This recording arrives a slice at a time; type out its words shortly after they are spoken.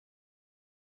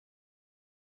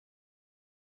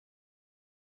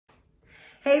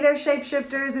Hey there,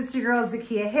 shapeshifters. It's your girl,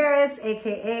 Zakia Harris,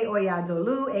 aka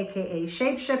Oyadolu, aka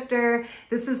Shapeshifter.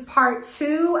 This is part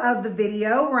 2 of the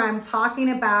video where I'm talking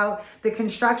about the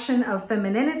construction of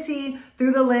femininity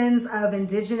through the lens of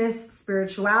indigenous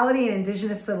spirituality and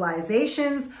indigenous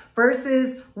civilizations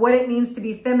versus what it means to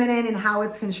be feminine and how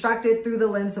it's constructed through the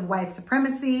lens of white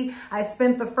supremacy. I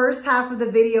spent the first half of the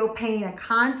video painting a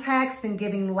context and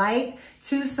giving light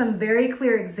to some very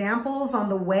clear examples on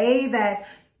the way that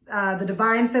the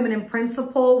divine feminine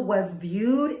principle was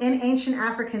viewed in ancient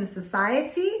African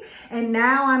society. And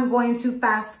now I'm going to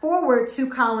fast forward to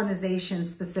colonization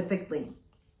specifically.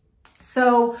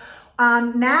 So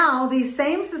now these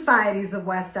same societies of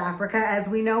West Africa, as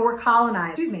we know, were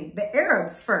colonized, the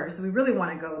Arabs first. We really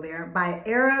want to go there by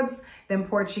Arabs, then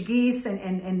Portuguese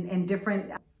and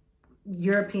different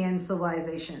European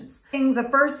civilizations. And the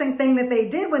first thing that they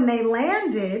did when they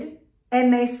landed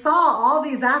and they saw all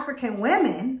these African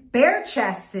women,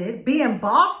 bare-chested, being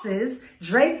bosses,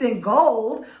 draped in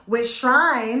gold, with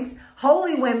shrines,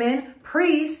 holy women,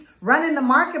 priests, running the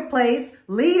marketplace,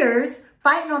 leaders,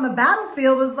 fighting on the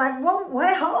battlefield, was like, whoa,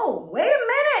 wait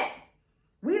a minute.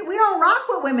 We don't rock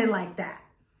with women like that.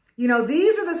 You know,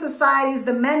 these are the societies,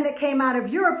 the men that came out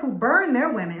of Europe who burned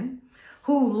their women,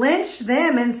 who lynched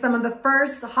them, in some of the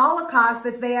first Holocaust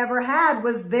that they ever had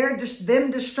was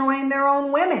them destroying their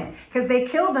own women because they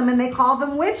killed them and they called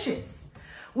them witches.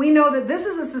 We know that this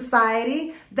is a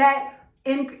society that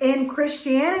in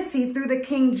Christianity, through the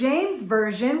King James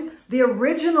Version, the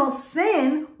original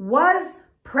sin was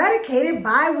predicated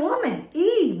by woman.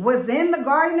 Eve was in the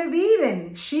Garden of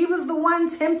Eden. She was the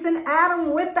one tempting Adam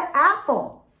with the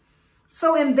apple.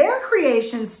 So in their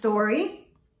creation story,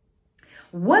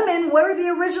 women were the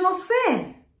original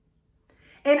sin.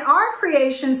 In our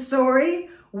creation story,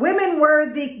 women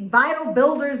were the vital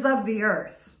builders of the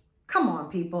earth. Come on,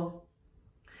 people.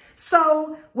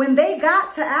 So when they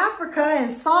got to Africa and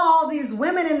saw all these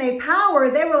women in their power,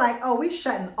 they were like, oh, we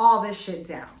shutting all this shit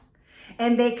down.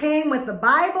 And they came with the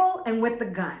Bible and with the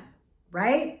gun,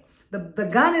 right? The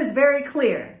gun is very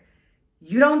clear.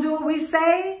 You don't do what we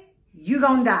say, you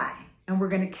gonna die. And we're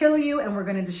gonna kill you and we're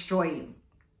gonna destroy you.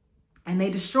 And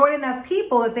they destroyed enough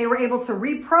people that they were able to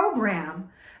reprogram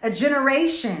a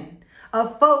generation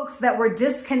of folks that were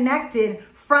disconnected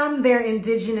from their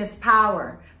indigenous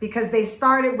power because they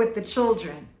started with the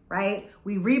children, right?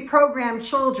 We reprogram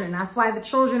children. That's why the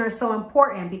children are so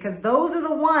important, because those are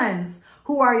the ones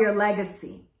who are your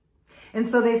legacy. And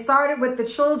so they started with the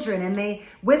children, and they,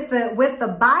 with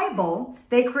the Bible,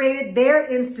 they created their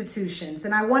institutions.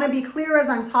 And I want to be clear, as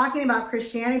I'm talking about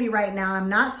Christianity right now, I'm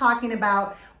not talking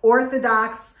about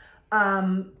Orthodox,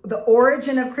 the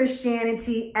origin of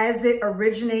Christianity as it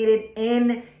originated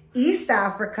in East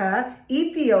Africa,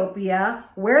 Ethiopia,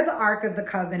 where the Ark of the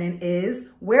Covenant is,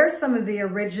 where some of the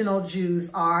original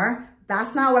Jews are.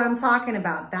 That's not what I'm talking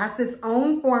about. That's its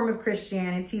own form of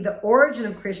Christianity, the origin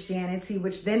of Christianity,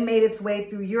 which then made its way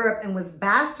through Europe and was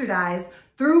bastardized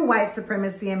through white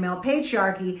supremacy and male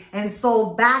patriarchy and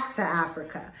sold back to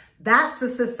Africa. That's the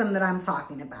system that I'm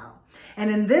talking about. And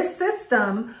in this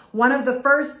system, one of the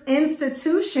first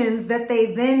institutions that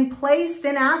they then placed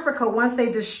in Africa, once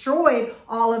they destroyed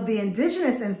all of the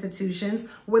indigenous institutions,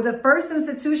 were the first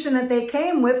institution that they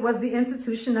came with was the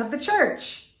institution of the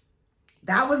church.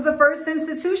 That was the first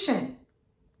institution.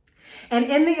 And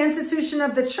in the institution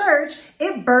of the church,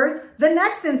 it birthed the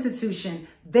next institution,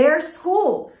 their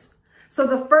schools. So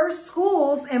the first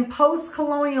schools in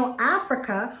post-colonial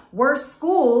Africa were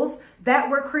schools that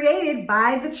were created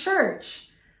by the church.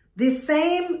 The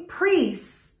same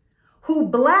priests who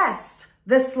blessed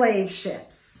the slave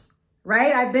ships,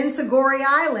 right? I've been to Goree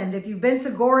Island. If you've been to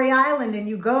Goree Island and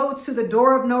you go to the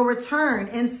Door of No Return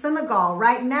in Senegal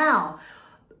right now,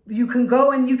 you can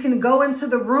go into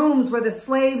the rooms where the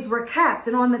slaves were kept.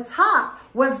 And on the top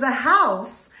was the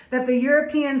house that the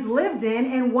Europeans lived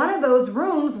in, and one of those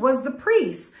rooms was the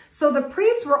priests. So the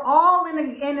priests were all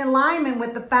in alignment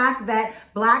with the fact that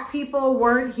Black people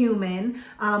weren't human,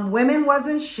 women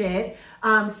wasn't shit,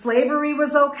 slavery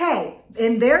was okay.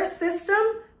 In their system,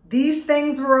 these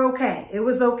things were okay. It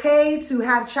was okay to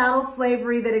have chattel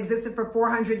slavery that existed for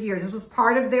 400 years. This was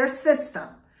part of their system.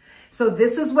 So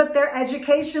this is what their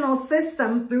educational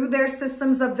system, through their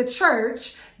systems of the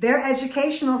church, their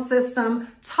educational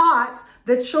system taught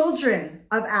the children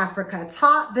of Africa,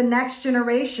 taught the next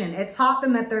generation. It taught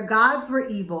them that their gods were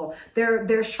evil,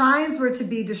 their shrines were to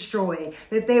be destroyed,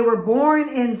 that they were born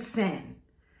in sin,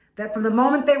 that from the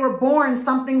moment they were born,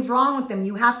 something's wrong with them.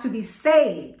 You have to be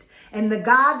saved. And the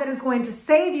God that is going to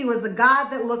save you is a God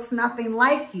that looks nothing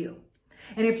like you.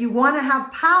 And if you want to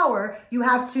have power, you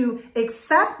have to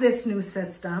accept this new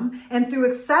system. And through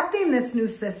accepting this new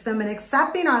system and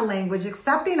accepting our language,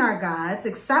 accepting our gods,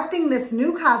 accepting this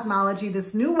new cosmology,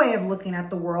 this new way of looking at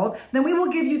the world, then we will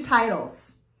give you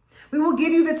titles. We will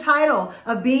give you the title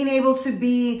of being able to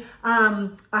be,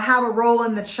 have a role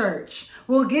in the church.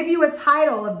 We'll give you a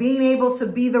title of being able to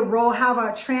be the role, have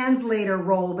a translator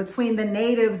role between the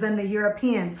natives and the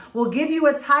Europeans. We'll give you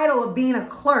a title of being a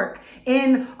clerk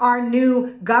in our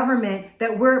new government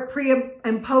that we're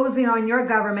pre-imposing on your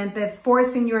government that's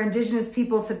forcing your indigenous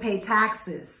people to pay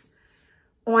taxes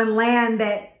on land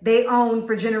that they own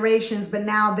for generations, but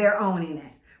now they're owning it.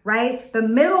 Right? The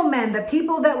middlemen, the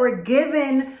people that were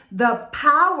given the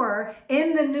power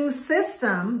in the new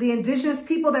system, the indigenous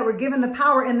people that were given the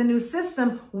power in the new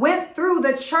system went through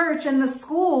the church and the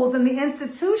schools and the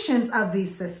institutions of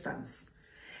these systems.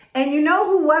 And you know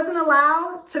who wasn't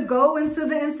allowed to go into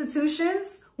the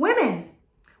institutions? Women.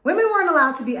 Women weren't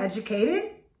allowed to be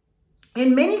educated.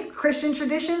 In many Christian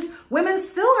traditions, women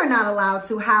still are not allowed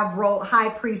to have high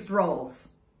priest roles.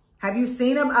 Have you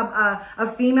seen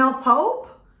a female pope?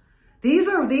 These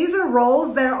are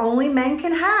roles that only men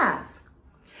can have.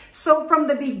 So from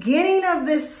the beginning of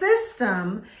this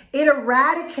system, it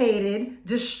eradicated,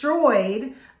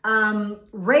 destroyed,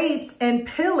 raped, and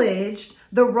pillaged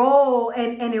the role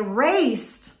and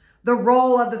erased the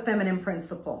role of the feminine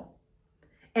principle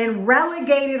and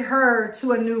relegated her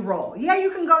to a new role. Yeah,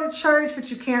 you can go to church, but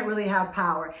you can't really have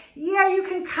power. Yeah, you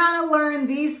can kind of learn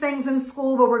these things in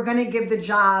school, but we're going to give the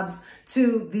jobs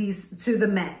to the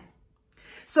men.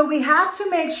 So we have to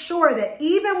make sure that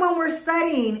even when we're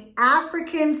studying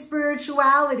African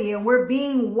spirituality and we're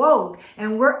being woke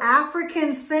and we're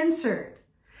African centered,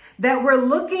 that we're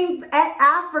looking at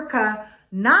Africa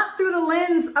not through the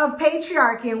lens of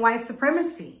patriarchy and white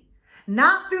supremacy,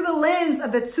 not through the lens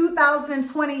of the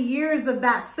 2020 years of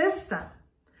that system.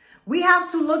 We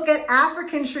have to look at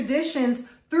African traditions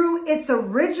through its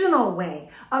original way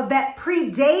that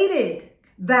predated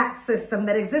that system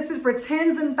that existed for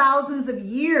tens and thousands of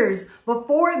years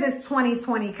before this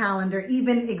 2020 calendar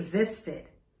even existed.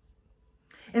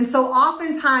 And so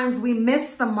oftentimes we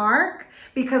miss the mark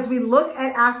because we look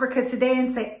at Africa today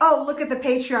and say, oh, look at the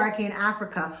patriarchy in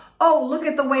Africa. Oh, look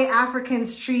at the way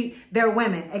Africans treat their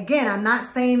women. Again, I'm not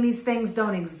saying these things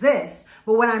don't exist,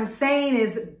 but what I'm saying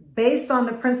is based on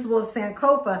the principle of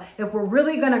Sankofa, if we're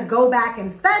really going to go back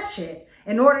and fetch it,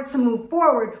 in order to move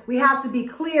forward, we have to be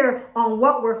clear on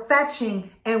what we're fetching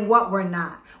and what we're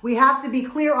not. We have to be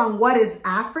clear on what is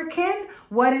African,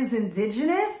 what is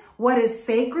indigenous, what is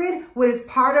sacred, what is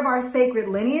part of our sacred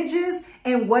lineages,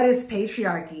 and what is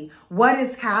patriarchy, what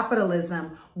is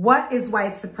capitalism, what is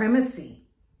white supremacy,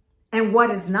 and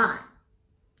what is not,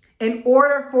 in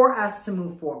order for us to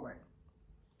move forward.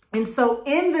 And so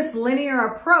in this linear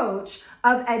approach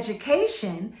of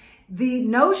education, the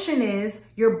notion is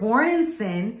you're born in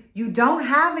sin, you don't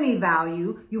have any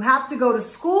value, you have to go to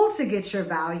school to get your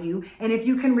value, and if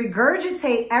you can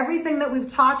regurgitate everything that we've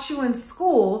taught you in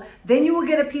school, then you will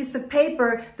get a piece of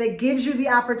paper that gives you the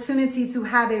opportunity to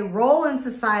have a role in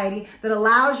society that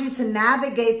allows you to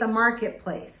navigate the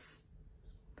marketplace.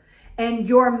 And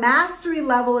your mastery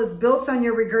level is built on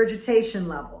your regurgitation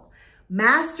level.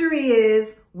 Mastery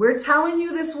is, we're telling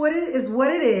you this what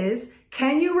it is.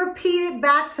 Can you repeat it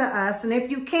back to us? And if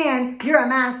you can, you're a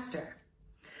master.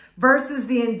 Versus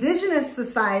the indigenous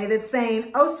society that's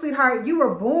saying, oh, sweetheart, you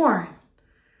were born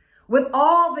with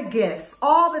all the gifts,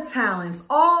 all the talents,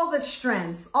 all the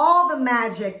strengths, all the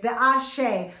magic, the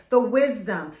ashe, the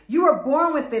wisdom. You were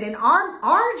born with it. And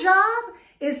our job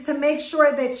is to make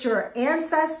sure that your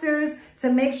ancestors,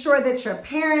 to make sure that your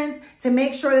parents, to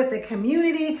make sure that the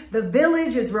community, the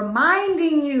village is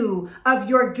reminding you of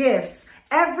your gifts.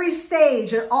 Every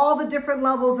stage at all the different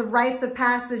levels of rites of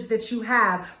passage that you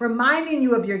have, reminding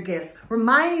you of your gifts,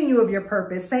 reminding you of your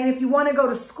purpose, saying if you want to go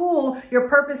to school, your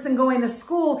purpose in going to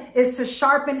school is to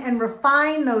sharpen and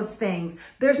refine those things.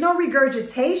 There's no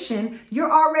regurgitation. You're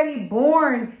already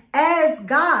born as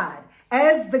God.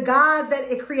 As the God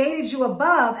that it created you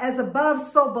above, as above,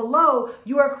 so below,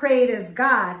 you are created as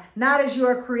God, not as you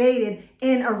are created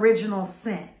in original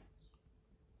sin.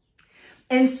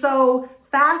 And so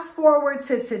fast forward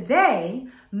to today,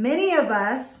 many of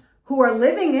us who are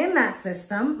living in that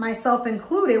system, myself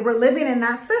included, we're living in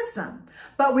that system.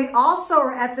 But we also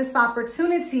are at this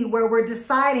opportunity where we're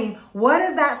deciding what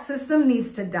of that system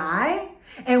needs to die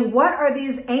and what are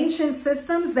these ancient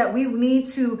systems that we need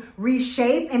to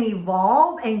reshape and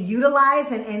evolve and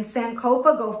utilize and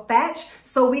Sankofa go fetch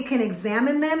so we can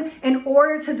examine them in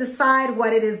order to decide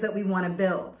what it is that we want to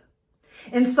build.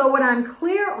 And so what I'm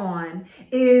clear on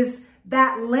is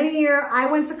that linear,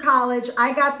 I went to college,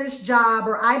 I got this job,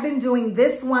 or I've been doing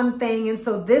this one thing, and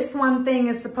so this one thing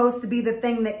is supposed to be the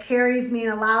thing that carries me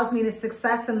and allows me to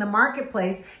success in the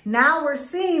marketplace. Now we're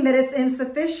seeing that it's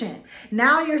insufficient.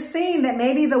 Now you're seeing that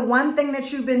maybe the one thing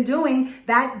that you've been doing,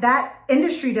 that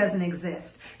industry doesn't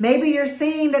exist. Maybe you're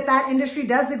seeing that industry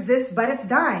does exist, but it's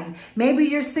dying. Maybe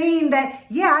you're seeing that,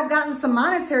 yeah, I've gotten some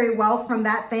monetary wealth from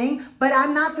that thing, but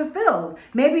I'm not fulfilled.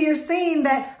 Maybe you're seeing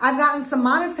that I've gotten some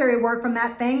monetary work from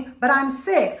that thing, but I'm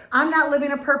sick. I'm not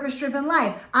living a purpose-driven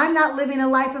life. I'm not living a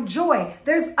life of joy.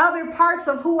 There's other parts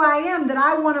of who I am that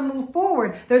I want to move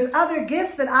forward. There's other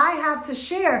gifts that I have to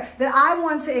share that I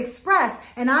want to express,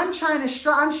 and I'm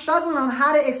struggling on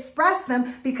how to express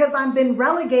them because I've been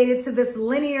relegated to this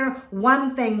linear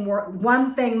one thing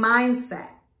mindset.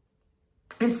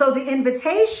 And so the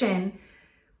invitation,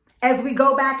 as we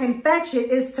go back and fetch it,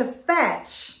 is to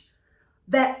fetch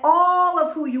that all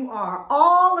of who you are,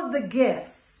 all of the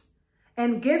gifts,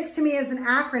 and gifts to me is an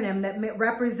acronym that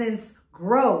represents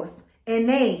growth,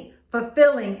 innate,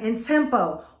 fulfilling, and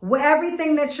tempo.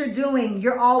 Everything that you're doing,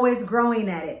 you're always growing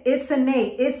at it. It's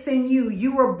innate. It's in you.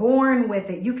 You were born with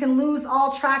it. You can lose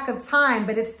all track of time,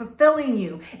 but it's fulfilling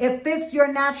you. It fits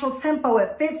your natural tempo.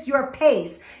 It fits your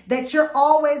pace, that you're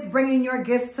always bringing your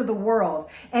gifts to the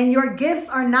world. And your gifts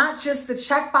are not just the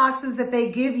check boxes that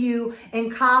they give you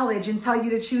in college and tell you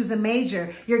to choose a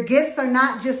major. Your gifts are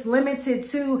not just limited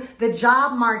to the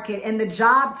job market and the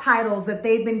job titles that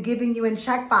they've been giving you in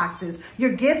check boxes.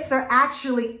 Your gifts are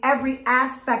actually every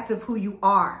aspect of who you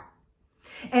are.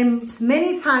 And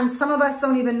many times, some of us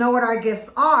don't even know what our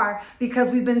gifts are because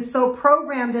we've been so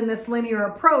programmed in this linear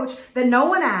approach that no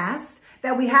one asked,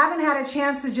 that we haven't had a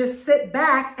chance to just sit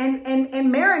back and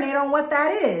marinate on what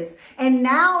that is. And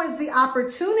now is the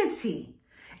opportunity.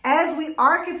 As we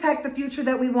architect the future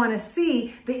that we want to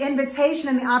see, the invitation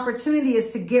and the opportunity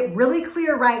is to get really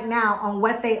clear right now on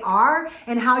what they are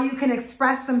and how you can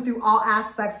express them through all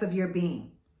aspects of your being.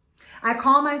 I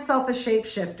call myself a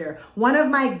shapeshifter. One of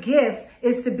my gifts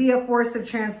is to be a force of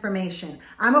transformation.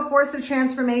 I'm a force of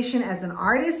transformation as an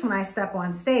artist when I step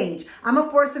on stage. I'm a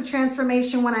force of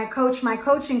transformation when I coach my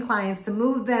coaching clients to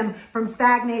move them from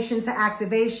stagnation to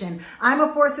activation. I'm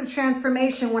a force of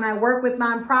transformation when I work with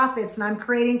nonprofits and I'm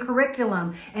creating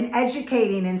curriculum and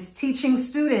educating and teaching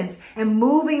students and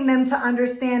moving them to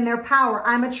understand their power.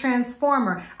 I'm a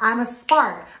transformer. I'm a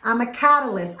spark. I'm a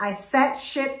catalyst. I set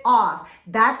shit off.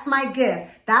 That's my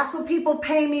gift. That's what people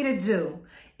pay me to do.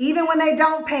 Even when they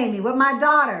don't pay me, with my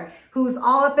daughter, who's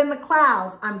all up in the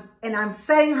clouds, I'm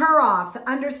setting her off to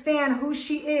understand who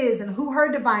she is and who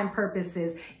her divine purpose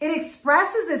is. It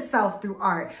expresses itself through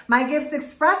art. My gifts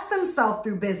express themselves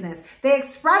through business. They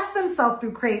express themselves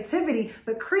through creativity,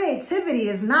 but creativity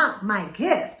is not my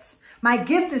gift. My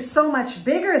gift is so much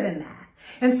bigger than that.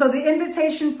 And so the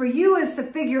invitation for you is to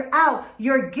figure out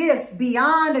your gifts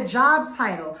beyond a job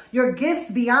title, your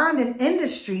gifts beyond an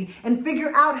industry, and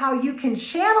figure out how you can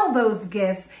channel those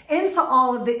gifts into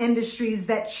all of the industries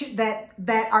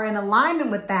that are in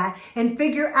alignment with that, and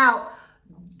figure out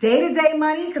day-to-day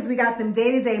money, because we got them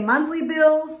day-to-day monthly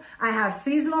bills. I have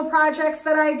seasonal projects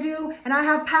that I do, and I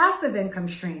have passive income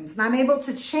streams. And I'm able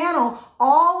to channel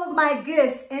all of my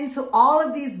gifts into all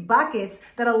of these buckets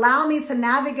that allow me to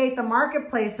navigate the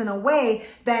marketplace in a way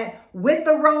that with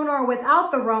the Rona or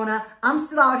without the Rona, I'm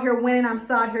still out here winning, I'm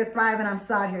still out here thriving, I'm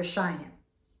still out here shining.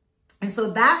 And so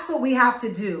that's what we have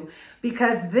to do,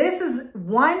 because this is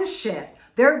one shift.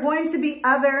 There are going to be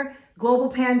other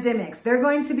global pandemics. There are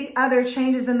going to be other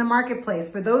changes in the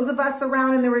marketplace. For those of us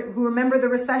around who remember the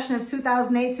recession of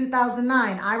 2008,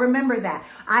 2009, I remember that.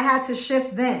 I had to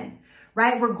shift then,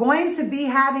 right? We're going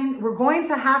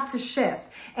to have to shift.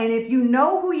 And if you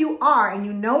know who you are and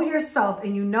you know yourself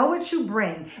and you know what you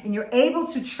bring and you're able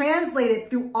to translate it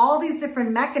through all these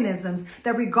different mechanisms,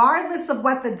 that regardless of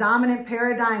what the dominant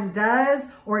paradigm does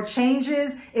or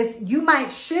changes, you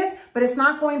might shift, but it's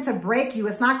not going to break you.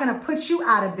 It's not going to put you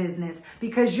out of business,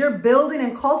 because you're building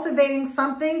and cultivating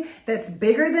something that's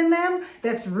bigger than them,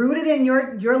 that's rooted in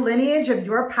your lineage of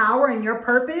your power and your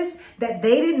purpose that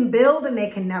they didn't build and they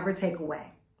can never take away.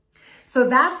 So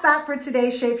that's that for today,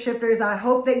 Shapeshifters. I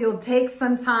hope that you'll take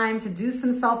some time to do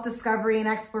some self-discovery and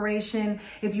exploration.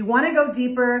 If you want to go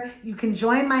deeper, you can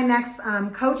join my next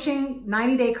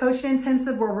 90-day coaching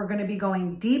intensive, where we're going to be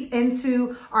going deep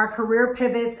into our career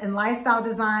pivots and lifestyle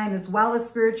design, as well as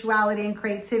spirituality and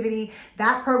creativity.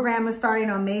 That program is starting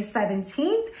on May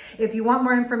 17th. If you want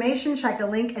more information, check a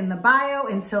link in the bio.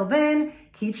 Until then,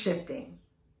 keep shifting.